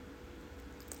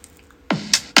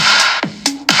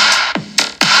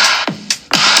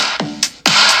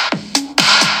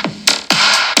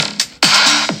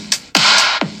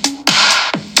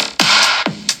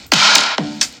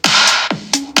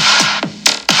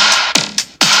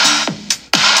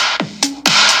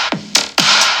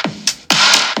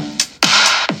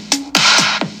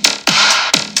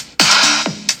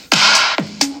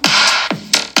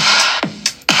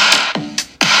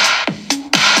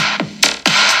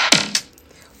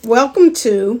Welcome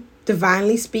to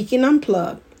Divinely Speaking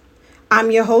Unplugged. I'm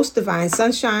your host, Divine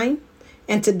Sunshine,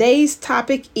 and today's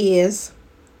topic is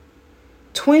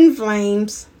twin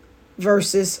flames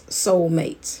versus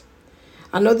soulmates.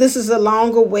 I know this is a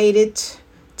long awaited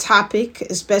topic,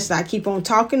 especially I keep on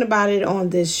talking about it on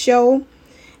this show,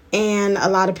 and a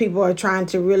lot of people are trying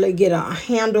to really get a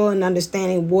handle and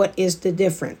understanding what is the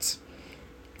difference.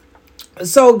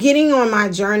 So getting on my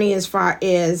journey as far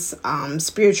as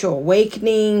spiritual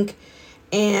awakening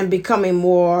and becoming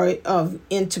more of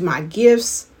into my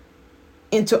gifts,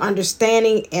 into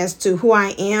understanding as to who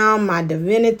I am, my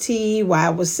divinity, why I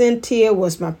was sent here,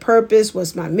 what's my purpose,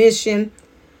 what's my mission.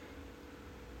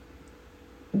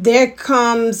 There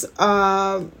comes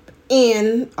here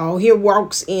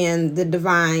walks in the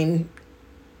divine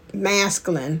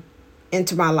masculine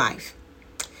into my life.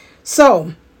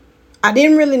 So I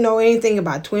didn't really know anything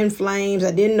about twin flames.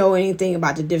 I didn't know anything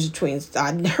about the difference between.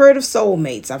 I heard of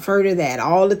soulmates. I've heard of that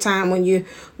all the time. When you're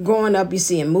growing up, you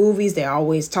see in movies, they're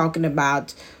always talking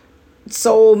about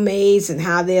soulmates and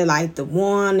how they're like the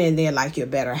one and they're like your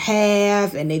better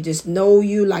half and they just know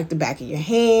you like the back of your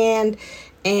hand.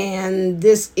 And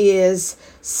this is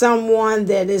someone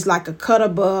that is like a cut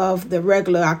above the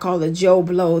regular, I call it Joe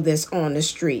Blow, that's on the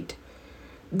street.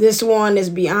 This one is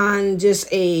beyond just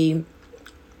a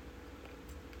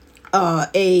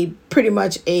pretty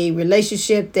much a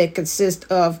relationship that consists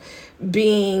of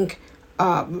being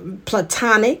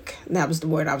platonic. That was the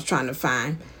word I was trying to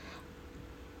find.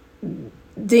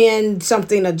 Then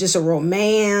something of just a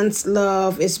romance,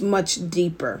 love is much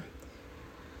deeper.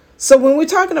 So when we're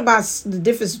talking about the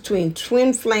difference between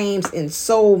twin flames and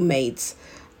soulmates,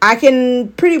 I can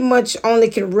pretty much only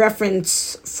can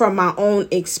reference from my own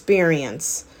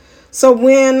experience. So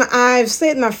when I've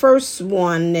said my first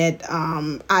one that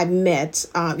I met,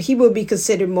 he would be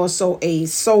considered more so a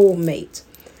soulmate.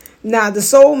 Now, the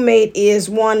soulmate is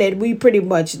one that we pretty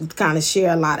much kind of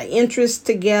share a lot of interests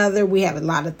together. We have a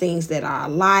lot of things that are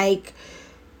alike.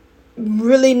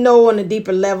 Really know on a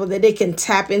deeper level that they can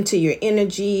tap into your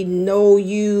energy, know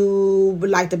you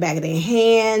like the back of their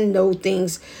hand, know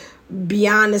things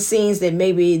beyond the scenes that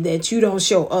maybe that you don't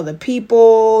show other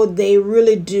people. They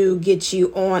really do get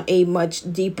you on a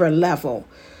much deeper level.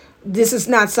 This is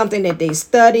not something that they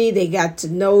study. They got to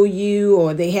know you,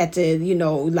 or they had to,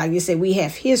 like you said, we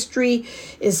have history.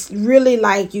 It's really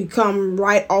like you come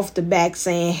right off the back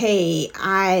saying, hey,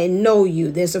 I know you.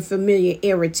 There's a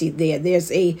familiarity there.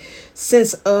 There's a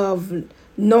sense of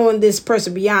knowing this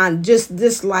person beyond just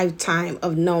this lifetime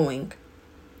of knowing.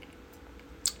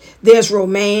 There's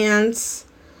romance.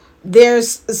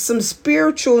 There's some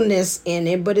spiritualness in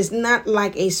it, but it's not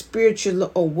like a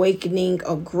spiritual awakening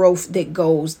or growth that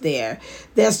goes there.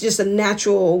 That's just a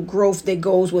natural growth that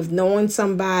goes with knowing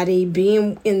somebody,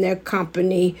 being in their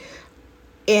company.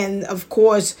 And of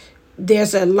course,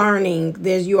 there's a learning.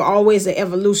 You're always an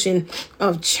evolution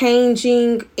of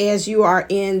changing as you are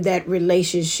in that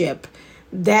relationship.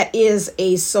 That is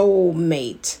a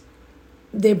soulmate.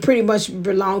 They pretty much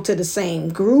belong to the same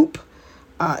group.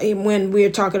 And when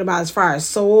we're talking about as far as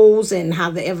souls and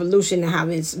how the evolution and how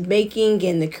it's making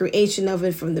and the creation of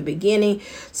it from the beginning,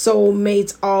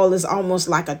 soulmates all is almost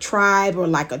like a tribe or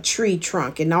like a tree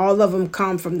trunk, and all of them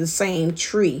come from the same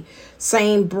tree,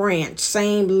 same branch,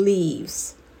 same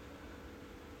leaves.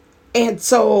 And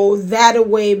so that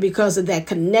away, because of that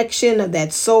connection of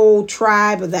that soul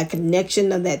tribe, of that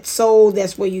connection of that soul,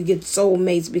 that's where you get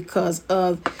soulmates, because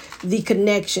of the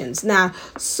connections. Now,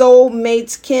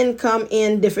 soulmates can come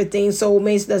in different things.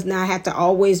 Soulmates does not have to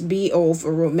always be over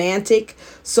romantic.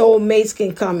 Soulmates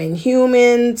can come in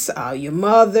humans, your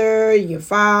mother, your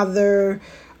father,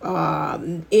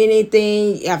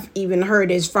 anything. I've even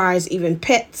heard as far as even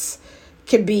pets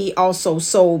can be also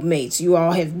soulmates. You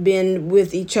all have been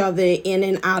with each other in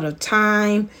and out of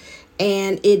time,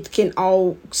 and it can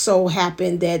also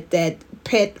happen that that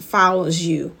pet follows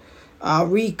you,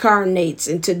 reincarnates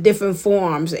into different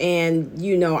forms. And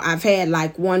I've had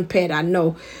like one pet I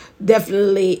know,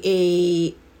 definitely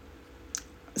a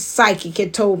psychic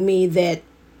had told me that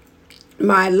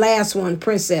my last one,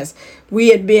 Princess, she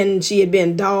had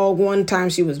been dog one time,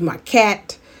 she was my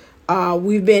cat.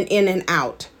 We've been in and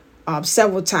out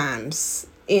several times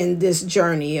in this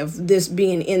journey of this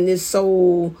being in this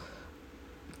soul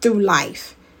through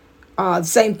life.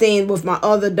 Same thing with my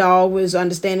other dog, was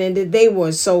understanding that they were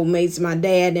soulmates. My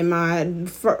dad and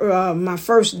my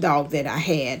first dog that I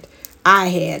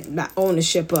had the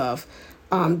ownership of,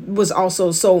 was also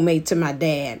soulmate to my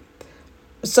dad.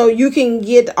 So you can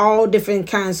get all different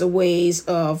kinds of ways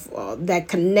of that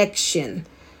connection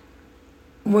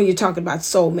when you're talking about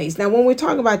soulmates. Now, when we're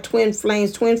talking about twin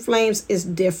flames is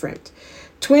different.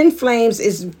 Twin flames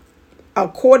is,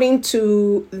 according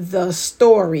to the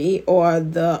story or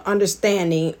the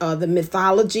understanding of the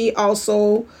mythology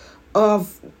also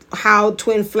of how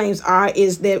twin flames are,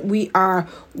 is that we are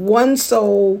one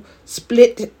soul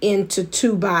split into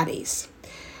two bodies.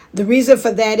 The reason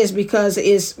for that is because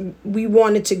we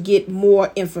wanted to get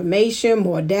more information,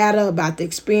 more data about the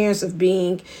experience of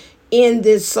being in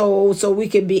this soul, so we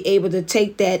could be able to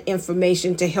take that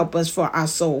information to help us for our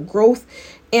soul growth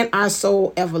and our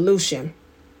soul evolution.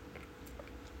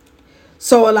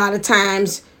 So a lot of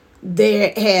times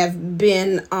there have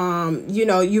been,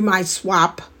 you might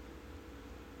swap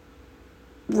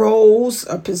roles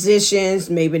or positions.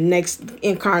 Maybe next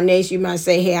incarnation you might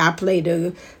say, hey, I play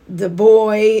the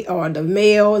boy or the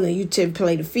male, and you tend to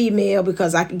play the female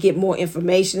because I can get more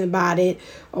information about it.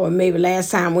 Or maybe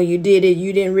last time when you did it,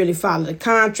 you didn't really follow the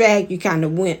contract, you kind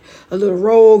of went a little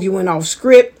rogue, you went off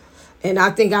script, and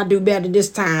I think I do better this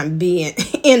time being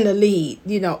in the lead.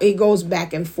 It goes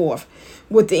back and forth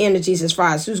with the energies as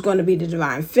far as who's going to be the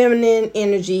divine feminine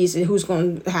energies and who's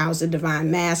going to house the divine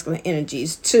masculine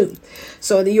energies too.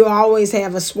 So you always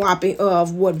have a swapping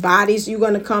of what bodies you're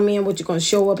going to come in, what you're going to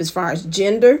show up as far as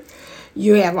gender.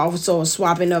 You have also a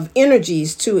swapping of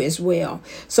energies too as well.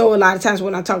 So a lot of times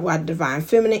when I talk about divine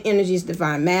feminine energies,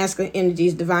 divine masculine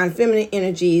energies, divine feminine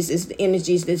energies is the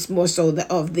energies that's more so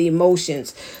of the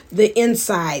emotions, the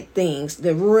inside things,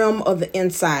 the realm of the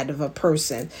inside of a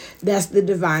person. That's the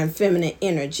divine feminine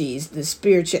energies, the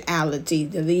spirituality,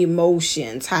 the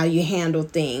emotions, how you handle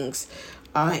things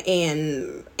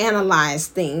and analyze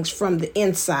things from the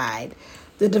inside.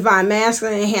 The divine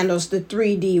masculine handles the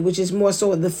 3D, which is more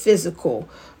so of the physical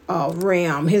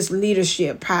realm, his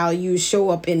leadership, how you show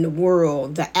up in the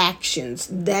world, the actions.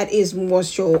 That is more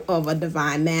so of a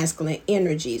divine masculine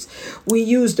energies. We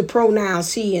use the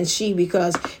pronouns he and she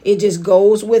because it just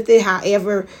goes with it.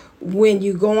 However, when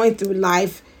you're going through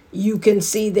life, you can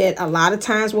see that a lot of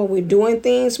times when we're doing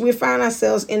things, we find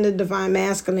ourselves in the divine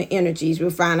masculine energies. We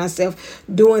find ourselves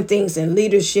doing things in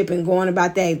leadership and going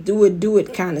about that do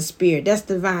it kind of spirit. That's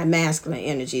divine masculine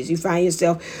energies. You find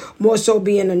yourself more so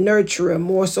being a nurturer,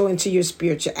 more so into your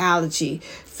spirituality,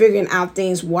 figuring out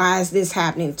things. Why is this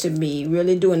happening to me?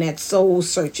 Really doing that soul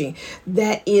searching.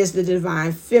 That is the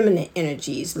divine feminine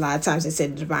energies. A lot of times they say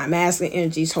the divine masculine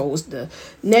energies holds the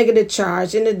negative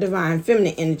charge and the divine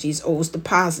feminine energies holds the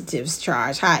positive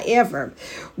charge. However,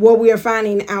 what we are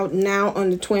finding out now on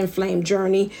the twin flame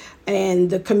journey and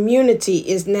the community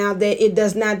is now that it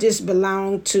does not just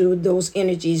belong to those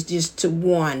energies just to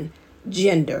one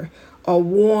gender or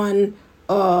one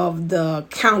of the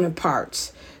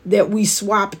counterparts, that we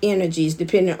swap energies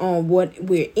depending on what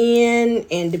we're in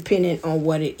and depending on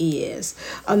what it is.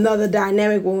 Another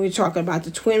dynamic when we're talking about the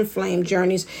twin flame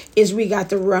journeys is we got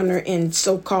the runner and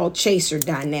so-called chaser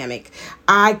dynamic.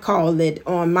 I call it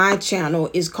on my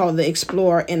channel is called the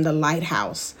explorer and the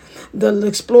lighthouse. The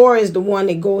explorer is the one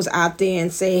that goes out there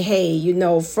and say, hey,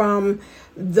 from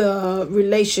the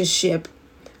relationship,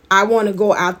 I want to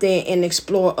go out there and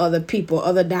explore other people,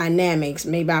 other dynamics.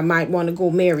 Maybe I might want to go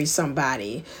marry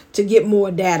somebody to get more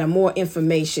data, more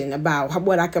information about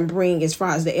what I can bring as far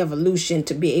as the evolution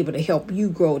to be able to help you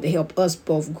grow, to help us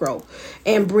both grow,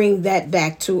 and bring that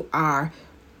back to our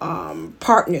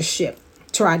partnership,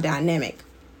 to our dynamic.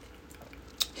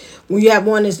 When you have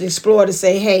one that's explore to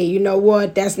say, hey, you know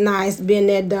what, that's nice, been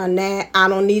there, done that. I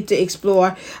don't need to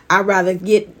explore. I'd rather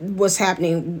get what's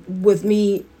happening with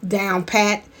me down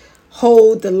pat.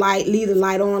 Hold the light, leave the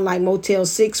light on like Motel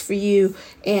 6 for you,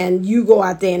 and you go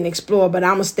out there and explore, but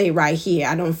I'm going to stay right here.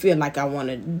 I don't feel like I want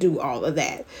to do all of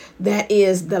that. That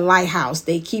is the lighthouse.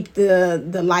 They keep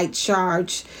the light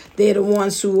charged. They're the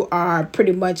ones who are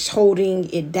pretty much holding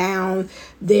it down.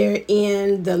 They're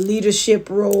in the leadership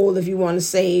role, if you want to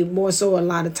say, more so. A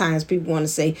lot of times people want to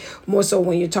say more so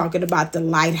when you're talking about the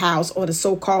lighthouse or the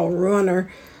so-called runner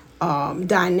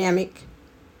dynamic.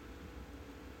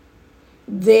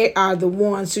 They are the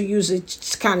ones who usually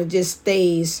kind of just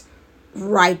stays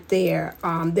right there.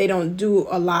 They don't do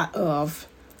a lot of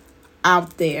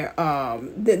out there.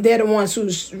 They're the ones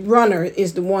whose runner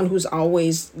is the one who's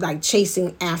always like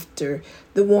chasing after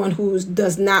the one who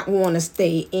does not want to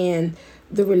stay in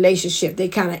the relationship. They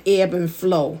kind of ebb and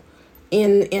flow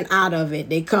in and out of it.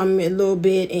 They come a little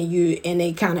bit and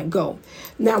they kind of go.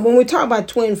 Now, when we talk about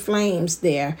twin flames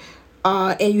there,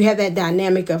 and you have that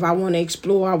dynamic of I want to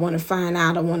explore, I want to find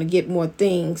out, I want to get more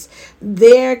things.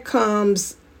 There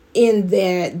comes in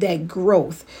there that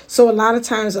growth. So a lot of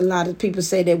times, a lot of people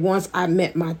say that once I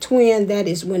met my twin, that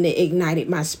is when they ignited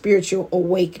my spiritual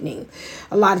awakening.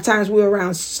 A lot of times we're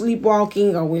around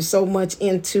sleepwalking or we're so much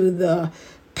into the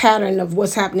pattern of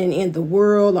what's happening in the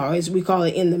world, or as we call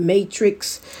it, in the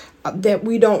matrix, that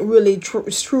we don't really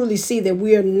truly see that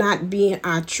we are not being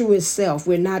our truest self.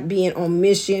 We're not being on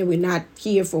mission. We're not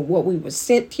here for what we were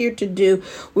sent here to do.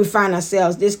 We find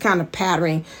ourselves this kind of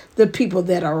patterning the people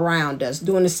that are around us,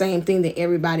 doing the same thing that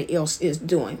everybody else is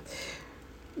doing.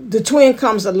 The twin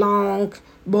comes along.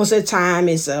 Most of the time,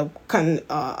 it's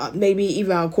maybe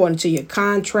even according to your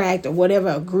contract or whatever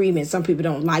agreement. Some people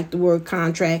don't like the word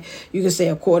contract. You can say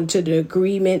according to the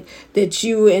agreement that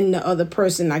you and the other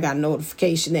person, I got a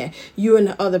notification that you and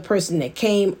the other person that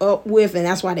came up with, and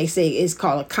that's why they say it's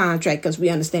called a contract, because we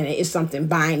understand that it's something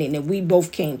binding that we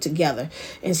both came together.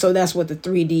 And so that's what the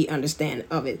 3D understanding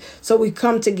of it. So we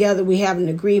come together, we have an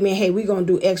agreement. Hey, we're going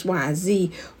to do X, Y, and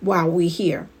Z while we're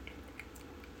here.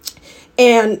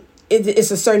 And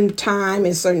it's a certain time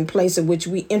and certain place in which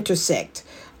we intersect,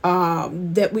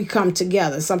 that we come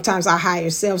together. Sometimes our higher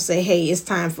self say, hey, it's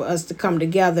time for us to come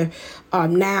together.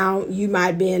 Now you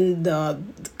might been the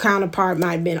counterpart,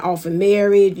 might have been often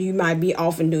married. You might be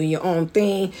often doing your own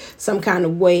thing. Some kind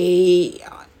of way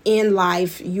in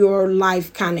life, your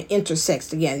life kind of intersects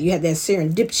together. You have that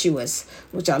serendipitous,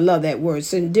 which I love that word,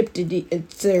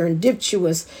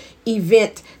 serendipitous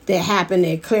event that happened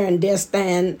at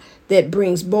clandestine, that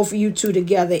brings both of you two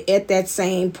together at that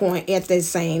same point, at that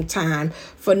same time,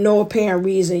 for no apparent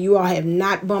reason. You all have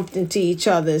not bumped into each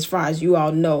other as far as you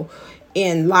all know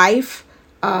in life.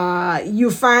 You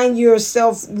find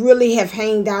yourself really have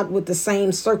hanged out with the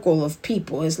same circle of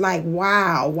people. It's like,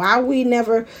 wow, why we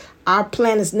never, our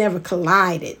planets never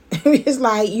collided. It's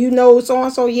like, you know,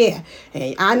 so-and-so, yeah.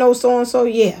 And I know so-and-so,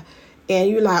 yeah. And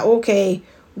you're like, okay,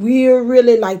 we're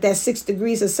really like that 6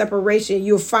 degrees of separation.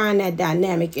 You'll find that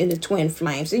dynamic in the twin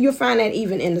flames. And you'll find that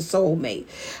even in the soulmate.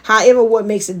 However, what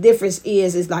makes a difference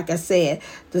is like I said,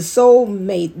 the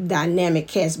soulmate dynamic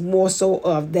has more so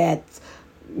of that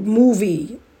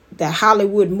movie, the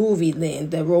Hollywood movie, then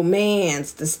the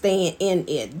romance, the staying in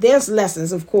it. There's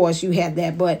lessons, of course, you have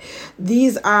that, but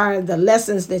these are the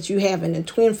lessons that you have in the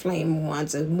twin flame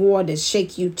ones, and more that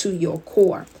shake you to your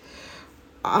core.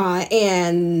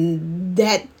 And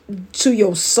that to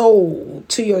your soul,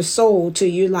 to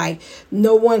you, like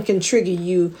no one can trigger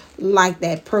you like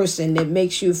that person that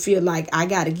makes you feel like I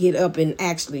got to get up and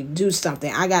actually do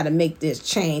something. I got to make this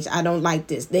change. I don't like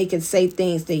this. They can say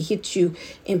things that hit you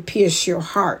and pierce your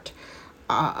heart,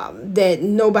 that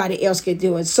nobody else can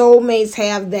do. And soulmates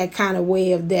have that kind of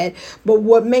way of that. But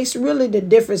what makes really the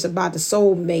difference about the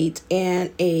soulmate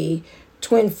and a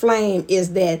twin flame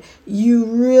is that you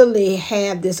really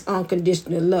have this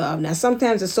unconditional love. Now,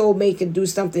 sometimes a soulmate can do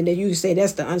something that you say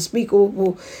that's the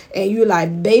unspeakable, and you're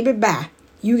like, baby, bye.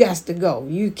 You got to go.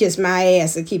 You kiss my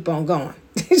ass and keep on going.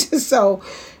 So,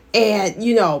 and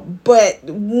you know, but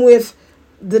with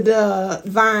the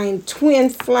divine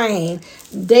twin flame,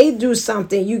 they do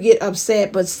something, you get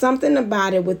upset, but something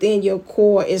about it within your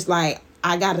core is like,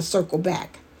 I got to circle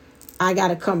back. I got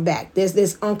to come back. There's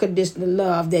this unconditional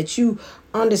love that you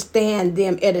understand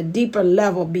them at a deeper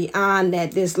level beyond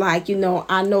that. This like, you know,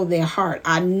 I know their heart.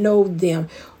 I know them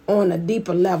on a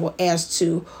deeper level as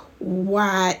to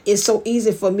why it's so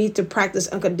easy for me to practice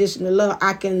unconditional love.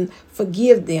 I can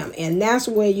forgive them. And that's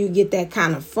where you get that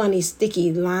kind of funny,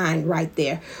 sticky line right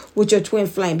there with your twin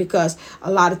flame, because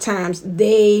a lot of times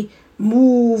they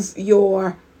move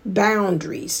your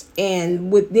boundaries,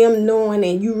 and with them knowing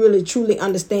and you really truly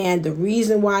understand the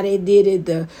reason why they did it,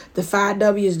 the 5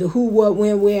 W's, the who, what,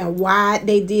 when, where, and why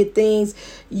they did things,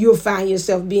 you'll find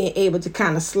yourself being able to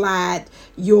kind of slide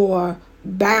your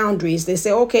boundaries. They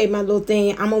say, okay, my little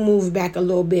thing, I'm gonna move it back a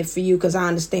little bit for you because I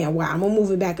understand why. I'm gonna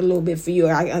move it back a little bit for you.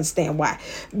 I understand why.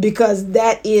 Because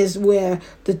that is where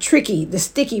the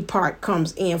sticky part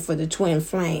comes in for the twin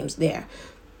flames there.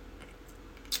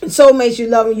 Soulmates you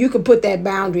love them, you can put that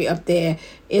boundary up there.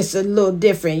 It's a little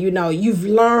different. You know, you've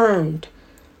learned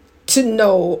to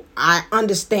know, I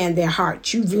understand their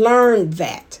heart. You've learned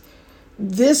that.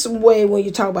 This way, when you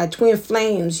talk about twin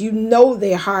flames, you know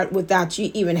their heart without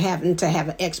you even having to have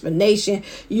an explanation.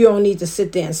 You don't need to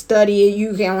sit there and study it.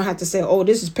 You don't have to say, oh,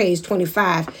 this is page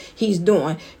 25 he's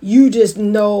doing. You just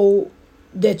know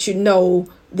that you know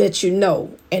that you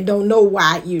know, and don't know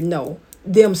why you know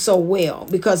them so well,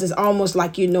 because it's almost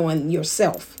like you knowing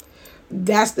yourself.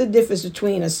 That's the difference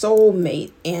between a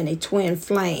soulmate and a twin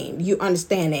flame. You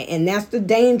understand that, and that's the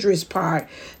dangerous part.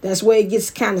 That's where it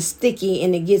gets kind of sticky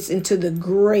and it gets into the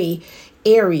gray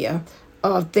area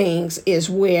of things, is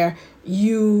where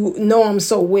you know them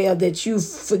so well that you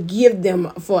forgive them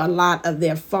for a lot of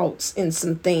their faults and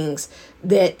some things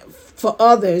that for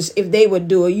others, if they would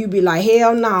do it, you'd be like,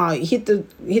 hell no, hit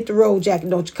the road, Jack, and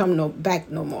don't you come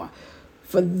back no more.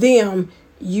 For them,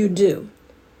 you do.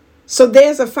 So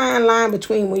there's a fine line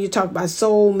between when you talk about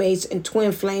soulmates and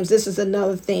twin flames. This is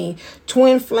another thing.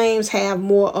 Twin flames have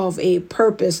more of a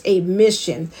purpose, a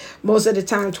mission. Most of the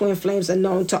time, twin flames are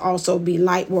known to also be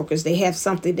light workers. They have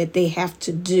something that they have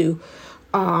to do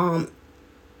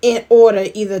in order,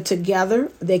 either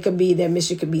together, they could be, their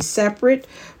mission could be separate,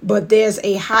 but there's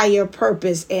a higher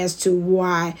purpose as to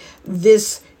why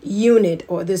this unit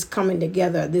or this coming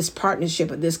together, this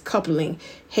partnership or this coupling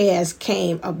has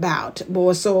came about.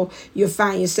 Boy, so you'll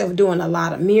find yourself doing a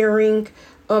lot of mirroring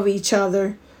of each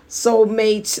other.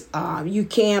 Soulmates, you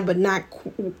can, but not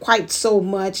quite so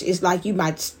much. It's like you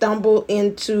might stumble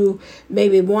into,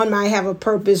 maybe one might have a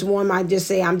purpose, one might just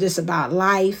say, I'm just about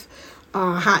life.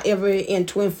 However, in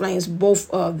twin flames, both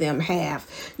of them have.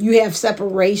 You have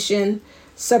separation.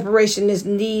 Separation is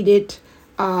needed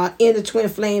in the twin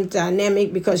flame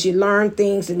dynamic, because you learn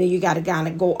things and then you got to kind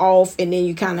of go off, and then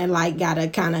you kind of like got to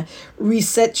kind of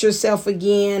reset yourself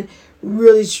again.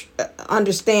 Really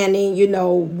understanding,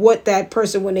 what that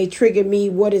person, when they trigger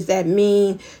me, what does that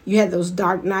mean? You have those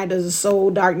dark night of the soul.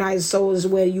 Dark night of the soul is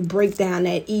where you break down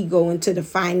that ego into the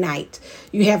finite.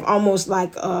 You have almost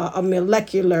like a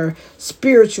molecular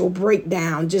spiritual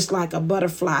breakdown, just like a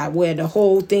butterfly, where the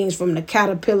whole things from the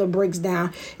caterpillar breaks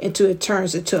down into, it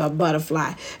turns into a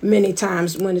butterfly. Many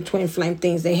times when the twin flame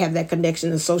things, they have that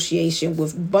connection association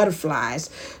with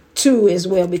butterflies too as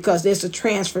well, because there's a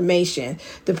transformation.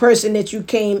 The person that you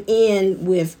came in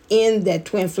with in that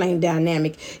twin flame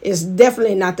dynamic is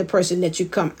definitely not the person that you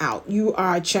come out. You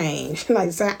are changed.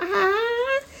 Like say,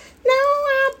 no,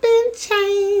 I've been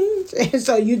changed. And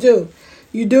so you do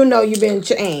know you've been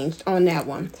changed on that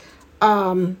one.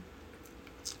 And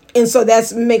so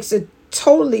that makes it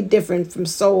totally different from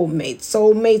soulmates.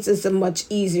 Soulmates is a much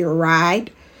easier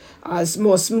ride. It's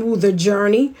more smoother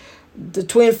journey. The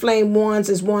twin flame ones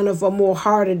is one of a more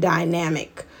harder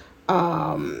dynamic,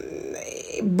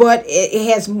 but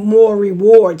it has more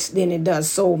rewards than it does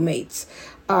soulmates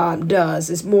does.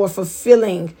 It's more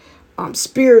fulfilling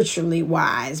spiritually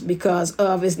wise, because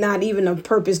of, it's not even a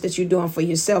purpose that you're doing for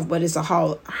yourself, but it's a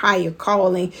higher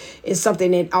calling. It's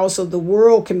something that also the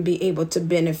world can be able to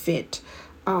benefit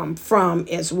from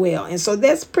as well. And so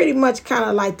that's pretty much kind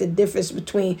of like the difference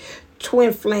between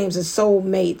twin flames and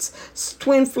soulmates.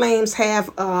 Twin flames have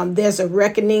there's a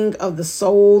reckoning of the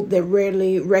soul that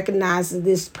rarely recognizes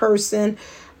this person.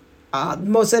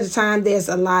 Most of the time there's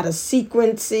a lot of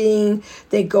sequencing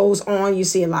that goes on. You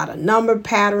see a lot of number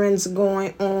patterns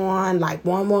going on, like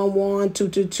 111,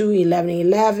 222,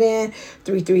 1111,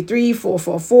 333,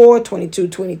 444,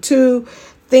 2222,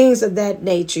 things of that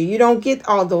nature. You don't get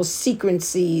all those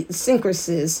synchronicities,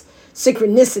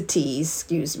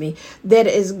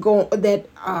 that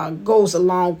goes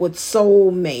along with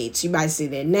soulmates. You might see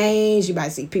their names. You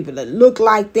might see people that look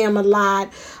like them a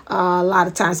lot. A lot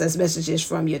of times that's messages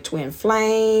from your twin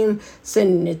flame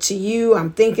sending it to you.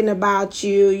 I'm thinking about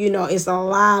you. It's a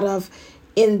lot of,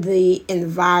 in the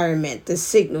environment, the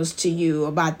signals to you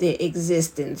about their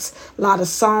existence. A lot of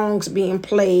songs being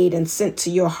played and sent to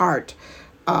your heart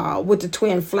with the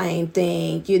twin flame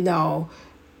thing,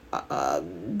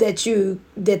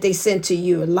 that they send to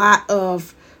you. A lot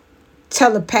of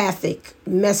telepathic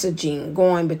messaging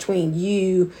going between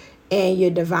you and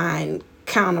your divine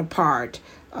counterpart.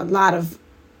 A lot of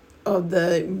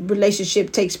the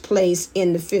relationship takes place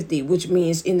in the 50, which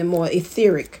means in the more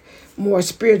etheric, more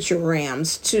spiritual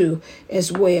realms too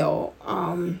as well.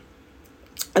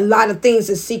 A lot of things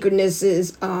is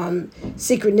synchronicities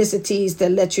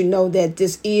that let you know that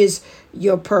this is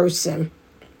your person.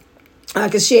 I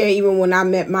could share, even when I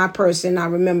met my person, I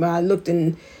remember I looked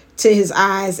into his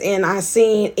eyes and I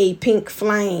seen a pink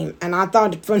flame. And I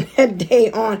thought from that day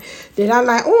on that I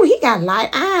like, oh, he got light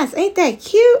eyes. Ain't that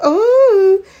cute?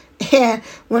 Oh, and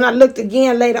when I looked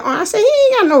again later on, I said, he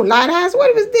ain't got no light eyes.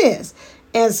 What was this?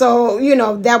 And so,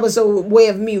 that was a way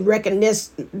of me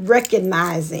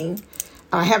recognizing,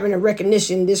 having a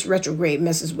recognition. This retrograde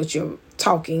messes with your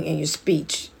talking and your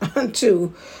speech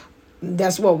too.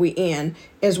 That's what we in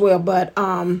as well. But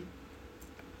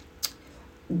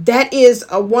that is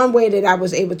one way that I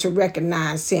was able to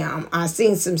recognize him. I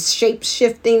seen some shape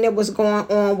shifting that was going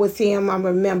on with him. I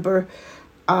remember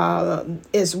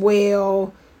as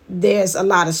well. There's a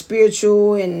lot of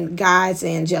spiritual and guides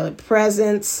and angelic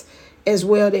presence as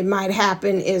well that might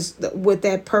happen is with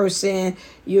that person.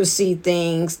 You'll see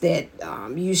things that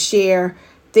you share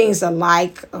things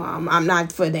alike. I'm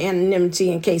not for the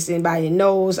anonymity in case anybody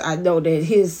knows. I know that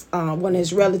his one of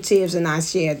his relatives and I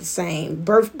share the same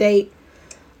birth date.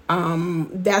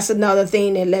 That's another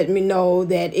thing that let me know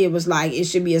that it was like it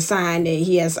should be a sign that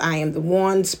yes, I am the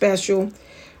one special.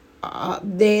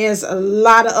 There's a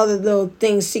lot of other little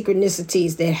things,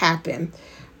 synchronicities that happen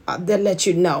that let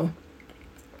you know,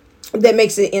 that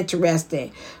makes it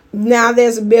interesting. Now,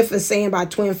 there's a bit for saying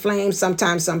about twin flames.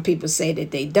 Sometimes some people say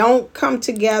that they don't come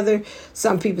together.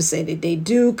 Some people say that they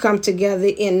do come together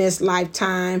in this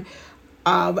lifetime.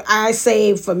 I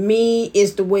say for me,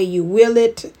 it's the way you will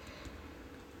it.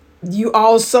 You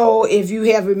also, if you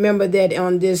have remembered that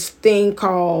on this thing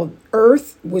called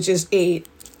Earth, which is a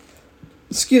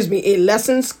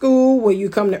lesson school where you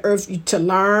come to Earth to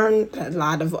learn. A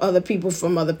lot of other people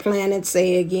from other planets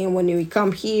say again when we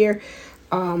come here,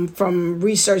 from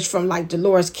research from like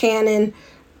Dolores Cannon,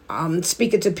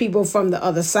 speaking to people from the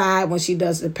other side when she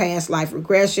does the past life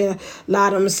regression. A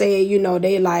lot of them say,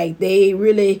 they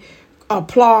really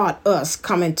applaud us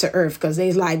coming to Earth because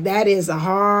they like, that is a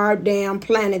hard damn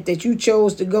planet that you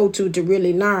chose to go to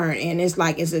really learn. And it's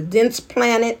like, it's a dense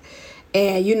planet.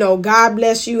 And God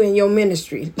bless you in your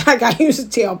ministry. Like I used to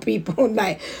tell people,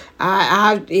 like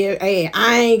I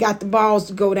ain't got the balls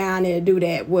to go down there and do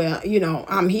that. Well,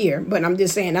 I'm here, but I'm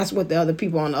just saying that's what the other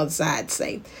people on the other side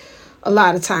say a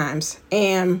lot of times.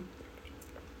 And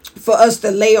for us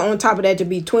to layer on top of that to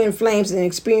be twin flames and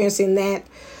experiencing that,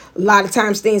 a lot of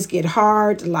times things get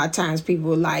hard. A lot of times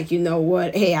people are like,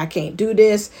 what? Hey, I can't do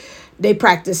this. They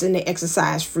practice and they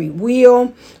exercise free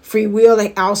will. Free will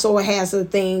also has a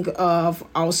thing of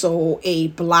also a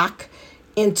block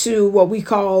into what we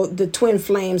call the twin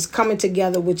flames coming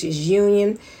together, which is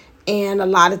union. And a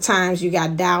lot of times you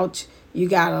got doubt. You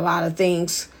got a lot of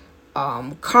things,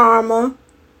 karma,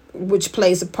 which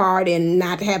plays a part in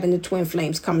not having the twin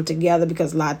flames come together,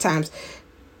 because a lot of times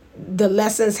the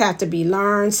lessons have to be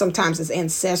learned. Sometimes it's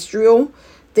ancestral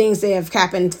things that have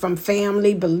happened from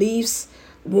family beliefs,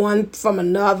 one from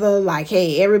another. Like,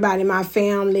 hey, everybody in my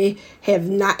family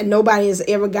nobody has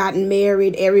ever gotten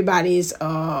married. Everybody's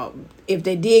if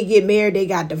they did get married, they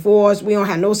got divorced. We don't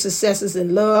have no successes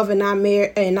in love in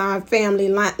our family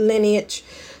lineage.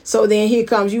 So then here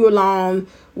comes you along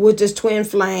with this twin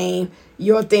flame.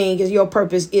 Your thing is, your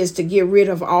purpose is to get rid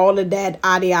of all of that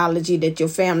ideology that your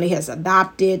family has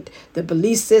adopted, the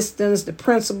belief systems, the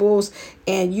principles,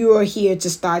 and you are here to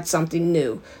start something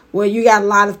new. Well, you got a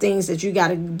lot of things that you got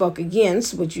to buck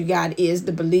against. What you got is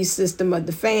the belief system of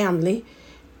the family,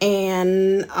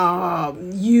 and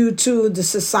you too, the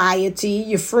society,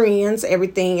 your friends,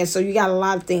 everything. And so you got a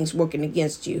lot of things working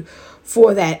against you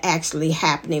for that actually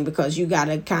happening, because you got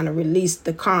to kind of release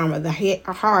the karma, the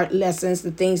hard lessons,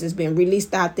 the things that's been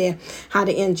released out there, how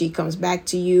the energy comes back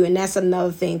to you. And that's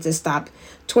another thing to stop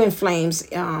twin flames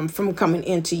from coming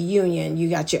into union. You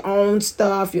got your own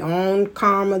stuff, your own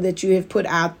karma that you have put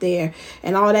out there,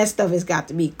 and all that stuff has got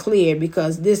to be cleared,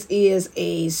 because this is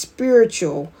a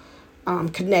spiritual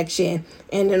connection.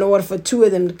 And in order for two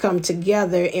of them to come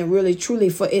together and really truly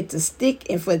for it to stick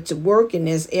and for it to work, and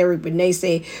as Eric Benet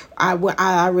say,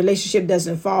 our relationship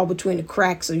doesn't fall between the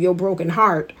cracks of your broken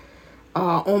heart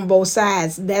on both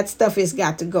sides. That stuff has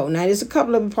got to go. Now, there's a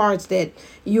couple of parts that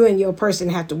you and your person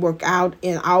have to work out,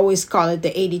 and I always call it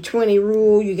the 80-20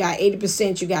 rule. You got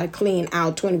 80% you got to clean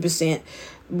out, 20%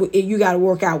 you got to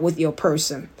work out with your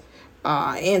person.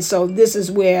 And so this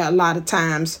is where a lot of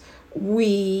times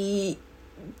we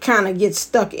kind of get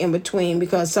stuck in between,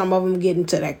 because some of them get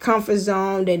into that comfort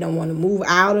zone. They don't want to move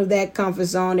out of that comfort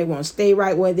zone. They want to stay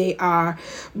right where they are.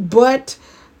 But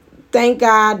thank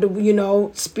God,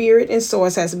 Spirit and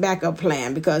Source has a backup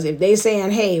plan, because if they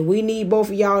saying, hey, we need both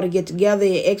of y'all to get together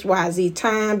at XYZ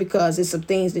time because it's some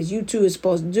things that you two is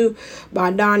supposed to do,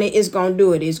 by darn it, it's going to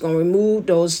do it. It's going to remove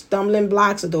those stumbling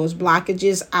blocks or those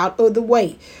blockages out of the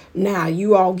way. Now,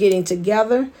 you all getting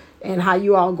together and how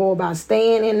you all go about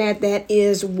staying in that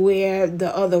is where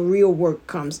the other real work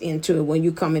comes into it, when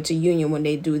you come into union, when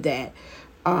they do that.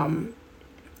 And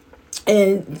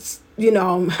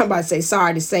I'm about to say,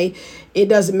 sorry to say, it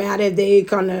doesn't matter if they're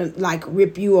gonna like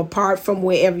rip you apart from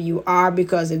wherever you are,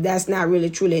 because if that's not really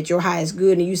truly at your highest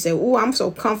good, and you say, oh, I'm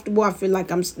so comfortable, I feel like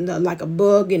I'm like a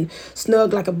bug and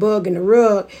snug like a bug in the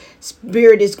rug,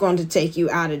 Spirit is going to take you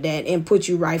out of that and put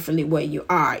you rightfully where you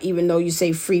are. Even though you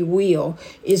say free will,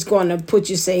 it's going to put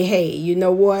you, say, hey, you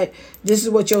know what, this is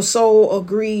what your soul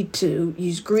agreed to.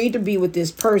 You agreed to be with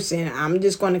this person. I'm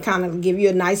just going to kind of give you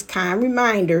a nice kind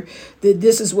reminder that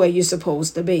this is where you're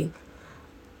supposed to be.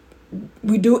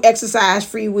 We do exercise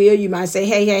free will. You might say,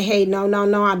 hey, no,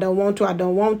 I don't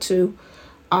want to.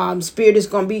 Spirit is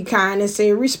going to be kind and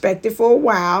say respect it for a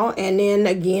while. And then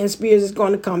again, Spirit is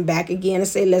going to come back again and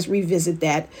say, let's revisit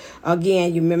that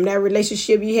again. You remember that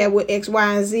relationship you had with X,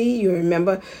 Y, and Z? You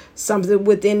remember something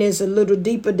within is a little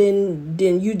deeper than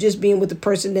you just being with the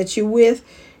person that you're with.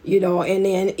 and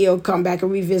then it'll come back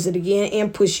and revisit again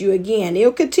and push you again.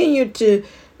 It'll continue to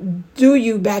do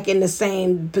you back in the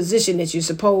same position that you're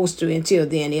supposed to until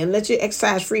then. It'll let you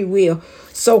exercise free will,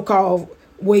 so-called,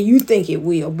 where you think it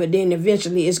will, but then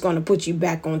eventually it's going to put you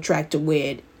back on track to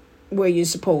where you're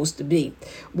supposed to be,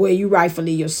 where you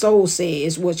rightfully, your soul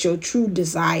says what your true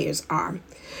desires are.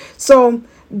 So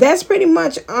that's pretty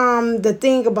much the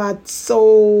thing about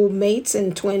soulmates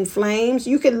and twin flames.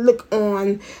 You can look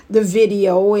on the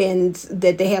video and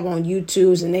that they have on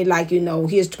YouTube, and they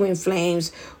here's twin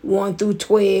flames 1 through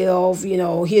 12.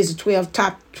 Here's the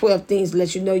top 12 things to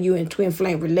let you know you're in twin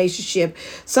flame relationship.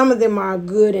 Some of them are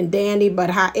good and dandy, but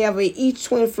however, each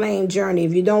twin flame journey,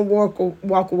 if you don't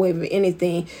walk away with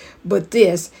anything but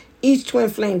this, each twin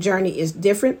flame journey is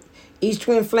different. Each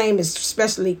twin flame is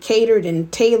specially catered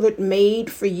and tailored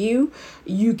made for you.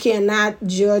 You cannot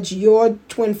judge your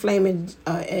twin flame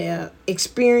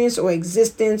experience or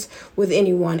existence with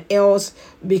anyone else,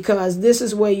 because this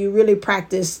is where you really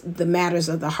practice the matters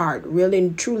of the heart, really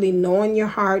and truly knowing your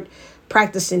heart,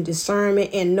 practicing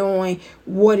discernment, and knowing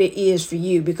what it is for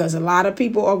you, because a lot of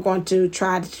people are going to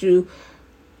try to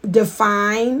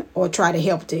define or try to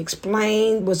help to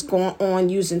explain what's going on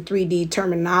using 3D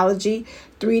terminology.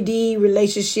 3D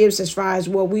relationships, as far as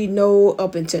what we know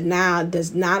up until now,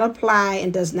 does not apply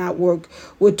and does not work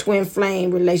with twin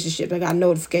flame relationship. I got a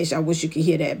notification. I wish you could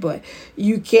hear that, but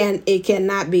it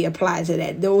cannot be applied to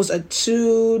that. Those are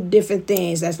two different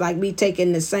things. That's like me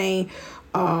taking the same,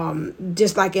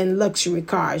 just like in luxury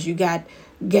cars, you got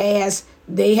gas.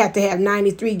 They have to have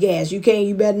 93 gas. You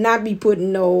better not be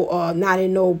putting not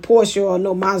in no Porsche or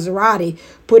no Maserati,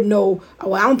 I'm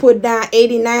going to put down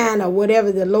 89 or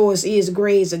whatever the lowest is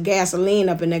grades of gasoline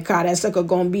up in that car. That sucker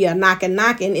going to be a knocking.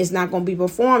 It's not going to be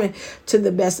performing to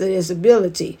the best of its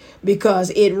ability, because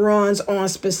it runs on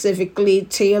specifically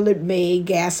tailored made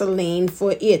gasoline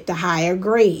for it, the higher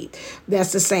grade.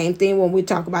 That's the same thing when we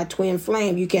talk about twin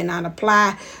flame. You cannot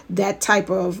apply that type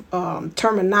of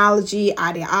terminology,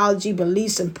 ideology,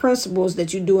 beliefs, and principles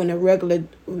that you do in a regular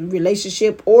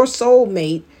relationship or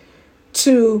soulmate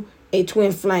to a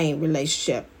twin flame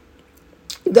relationship.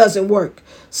 It doesn't work.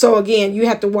 So again, you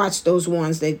have to watch those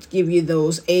ones that give you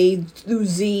those A through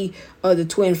Z of the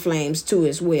twin flames too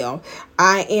as well.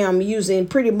 I am using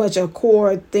pretty much a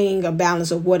core thing, a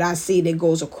balance of what I see that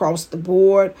goes across the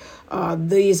board.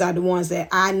 These are the ones that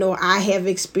I know I have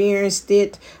experienced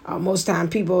it. Most time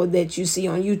people that you see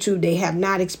on YouTube, they have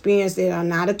not experienced it, are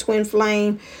not a twin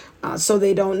flame. So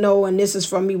they don't know. And this is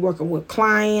from me working with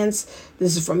clients.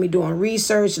 This is from me doing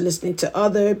research, listening to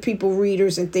other people,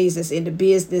 readers and things that's in the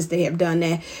business. They have done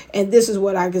that. And this is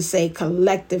what I can say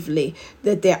collectively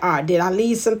that there are. Did I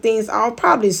leave some things off?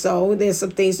 Probably so. There's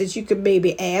some things that you could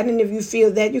maybe add. And if you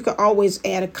feel that, you could always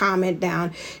add a comment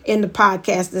down in the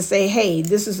podcast to say, hey,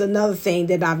 this is another thing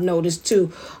that I've noticed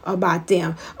too about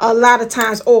them. A lot of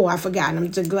times, I forgot.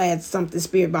 I'm just glad something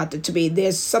spirit about it to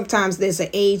be. Sometimes there's an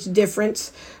age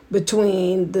difference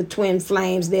between the twin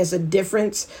flames. There's a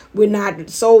difference. We're not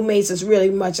soulmates. Is really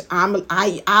much. I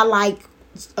like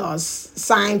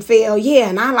Seinfeld. Yeah,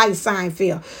 and I like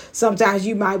Seinfeld. Sometimes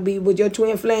you might be with your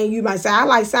twin flame. You might say, I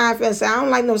like Seinfeld. Say, I don't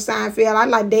like no Seinfeld. I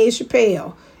like Dave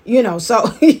Chappelle. So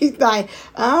he's like,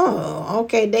 oh,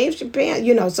 okay, Dave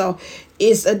Chappelle, so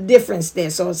it's a difference there.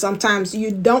 So sometimes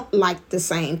you don't like the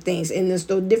same things, and there's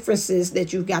those differences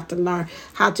that you've got to learn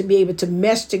how to be able to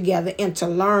mesh together and to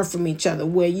learn from each other.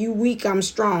 Where you weak, I'm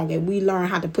strong, and we learn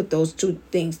how to put those two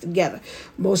things together.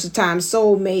 Most of the time,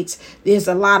 soulmates, there's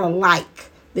a lot of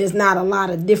There's not a lot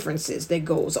of differences that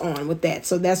goes on with that.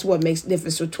 So that's what makes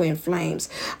difference with twin flames.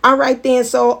 All right, then.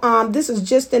 So this is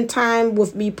just in time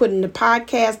with me putting the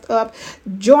podcast up.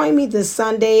 Join me this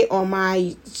Sunday on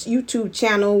my YouTube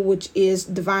channel, which is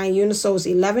Divine Unisouls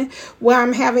 11, where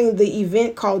I'm having the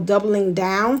event called Doubling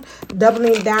Down.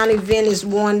 Doubling Down event is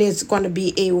one that's going to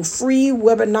be a free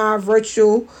webinar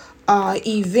virtual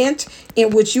event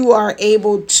in which you are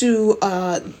able to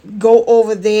go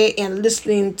over there and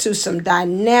listening to some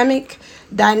dynamic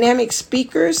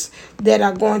speakers that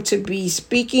are going to be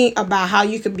speaking about how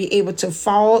you can be able to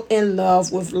fall in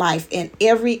love with life in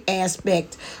every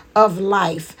aspect of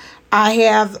life. I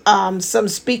have some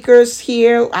speakers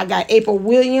here. I got April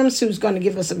Williams, who's going to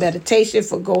give us a meditation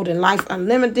for Golden Life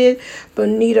Unlimited.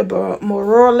 Bonita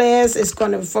Morales is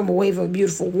going to, from A Wave of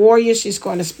Beautiful Warrior, she's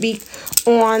going to speak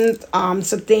on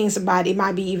some things about it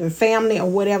might be even family or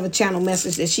whatever channel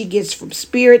message that she gets from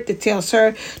spirit that tells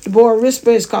her. Deborah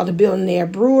Risper is called the Billionaire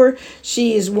Brewer.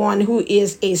 She is one who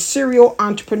is a serial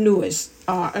entrepreneur.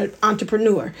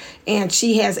 entrepreneur, and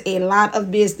she has a lot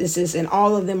of businesses, and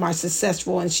all of them are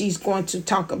successful. And she's going to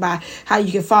talk about how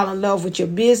you can fall in love with your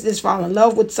business, fall in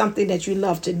love with something that you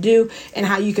love to do, and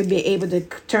how you can be able to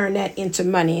turn that into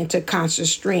money, into constant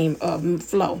stream of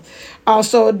flow.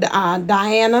 Also,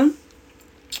 Diana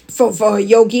for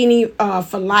Yogini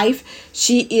for Life,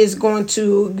 she is going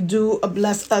to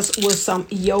bless us with some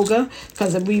yoga,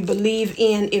 because we believe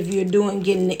in, if you're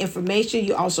getting the information,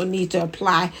 you also need to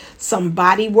apply some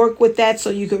body work with that, so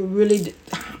you can really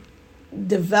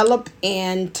develop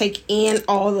and take in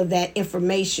all of that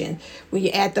information. When you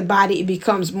add the body, it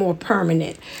becomes more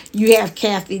permanent. You have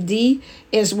Kathy D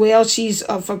as well. She's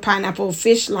for Pineapple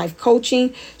Fish Life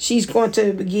Coaching. She's going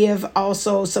to give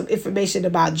also some information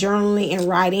about journaling and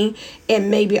writing, and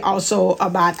maybe also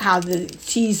about how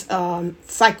she's she's a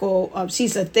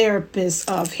therapist,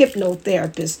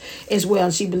 hypnotherapist as well,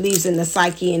 and she believes in the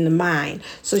psyche and the mind.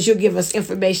 So she'll give us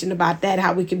information about that,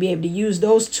 how we can be able to use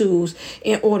those tools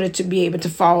in order to be able to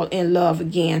fall in love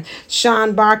again.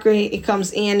 Sean Barker, it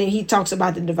comes in and he talks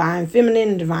about the divine feminine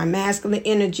and divine masculine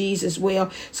energies as well.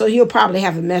 So he'll probably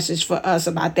have a message for us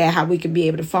about that, how we can be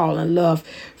able to fall in love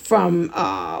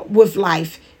with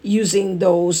life using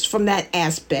those from that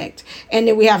aspect. And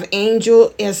then we have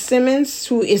Angel S. Simmons,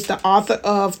 who is the author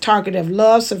of Target of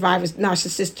Love, Survivors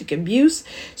Narcissistic Abuse.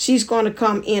 She's going to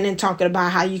come in and talk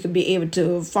about how you can be able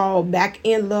to fall back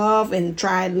in love and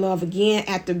try love again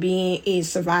after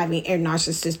surviving a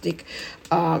narcissistic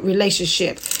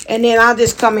relationship. And then I'll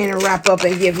just come in and wrap up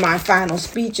and give my final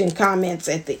speech and comments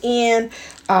at the end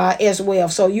as well.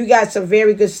 So you got some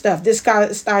very good stuff. This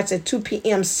starts at 2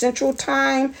 p.m. Central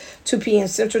Time. So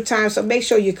make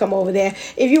sure you come over there.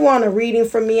 If you want a reading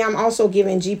from me, I'm also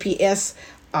giving GPS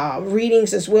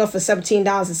readings as well for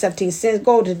 $17.17.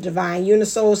 Go to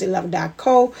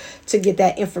divineUnisouls11.co to get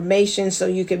that information, so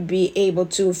you can be able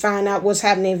to find out what's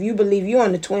happening. If you believe you're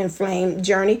on the twin flame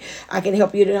journey, I can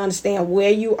help you to understand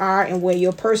where you are and where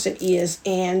your person is,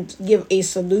 and give a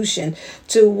solution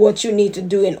to what you need to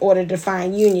do in order to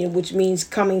find union, which means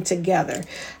coming together.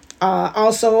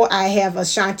 Also, I have a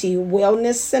Shanti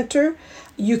Wellness Center.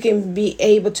 You can be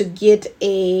able to get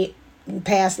a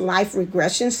past life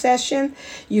regression session.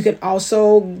 You can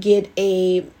also get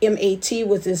a MAT,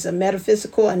 which is a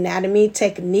metaphysical anatomy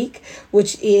technique,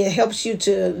 which it helps you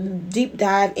to deep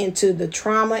dive into the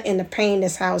trauma and the pain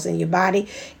that's housed in your body,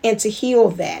 and to heal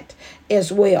that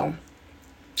as well.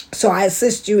 So I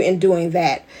assist you in doing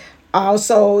that.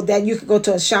 Also, that you can go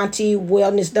to Ashanti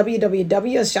Wellness,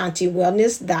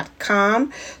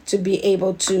 www.ashantiwellness.com, to be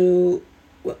able to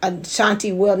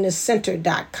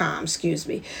AshantiWellnessCenter.com,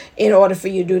 in order for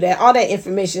you to do that. All that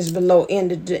information is below in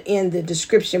the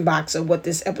description box of what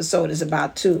this episode is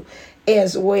about too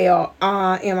as well.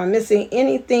 Am I missing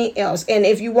anything else? And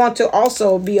if you want to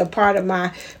also be a part of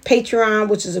my Patreon,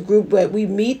 which is a group that we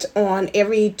meet on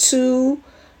every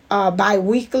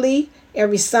bi-weekly,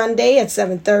 every Sunday at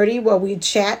 7:30, where we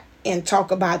chat and talk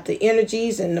about the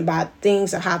energies and about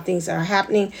things and how things are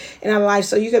happening in our life.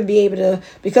 So you can be able to,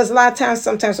 because a lot of times,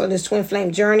 sometimes on this twin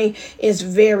flame journey, is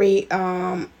very,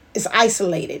 it's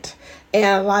isolated.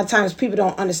 And a lot of times people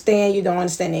don't understand. You don't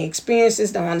understand the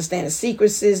experiences, don't understand the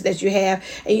secrecies that you have.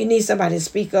 And you need somebody to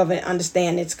speak of and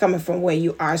understand it's coming from where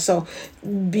you are. So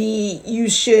you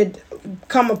should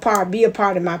be a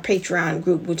part of my Patreon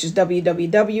group, which is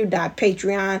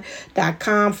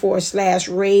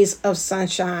www.patreon.com/Rays of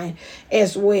Sunshine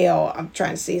as well. I'm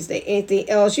trying to see, is there anything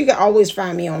else? You can always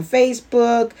find me on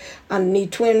Facebook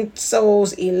underneath Twin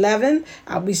Souls 11.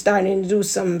 I'll be starting to do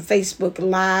some Facebook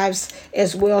lives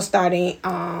as well, starting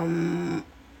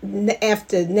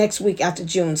after next week, after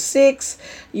June 6th.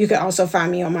 You can also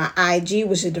find me on my IG,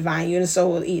 which is Divine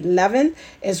Unisoul 11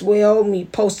 as well. Me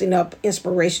posting up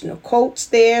inspirational quotes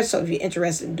there. So if you're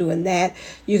interested in doing that,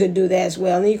 you can do that as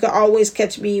well. And you can always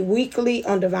catch me weekly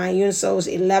on Divine Unisouls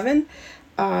 11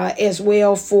 as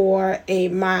well for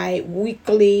my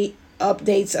weekly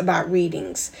updates about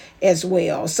readings as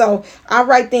well. So all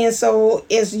right then. So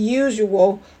as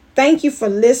usual, thank you for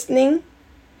listening.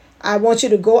 I want you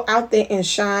to go out there and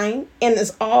shine. And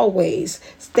as always,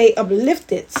 stay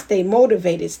uplifted, stay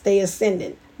motivated, stay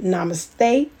ascendant.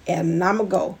 Namaste and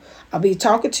Namago. I'll be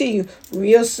talking to you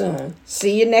real soon.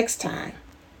 See you next time.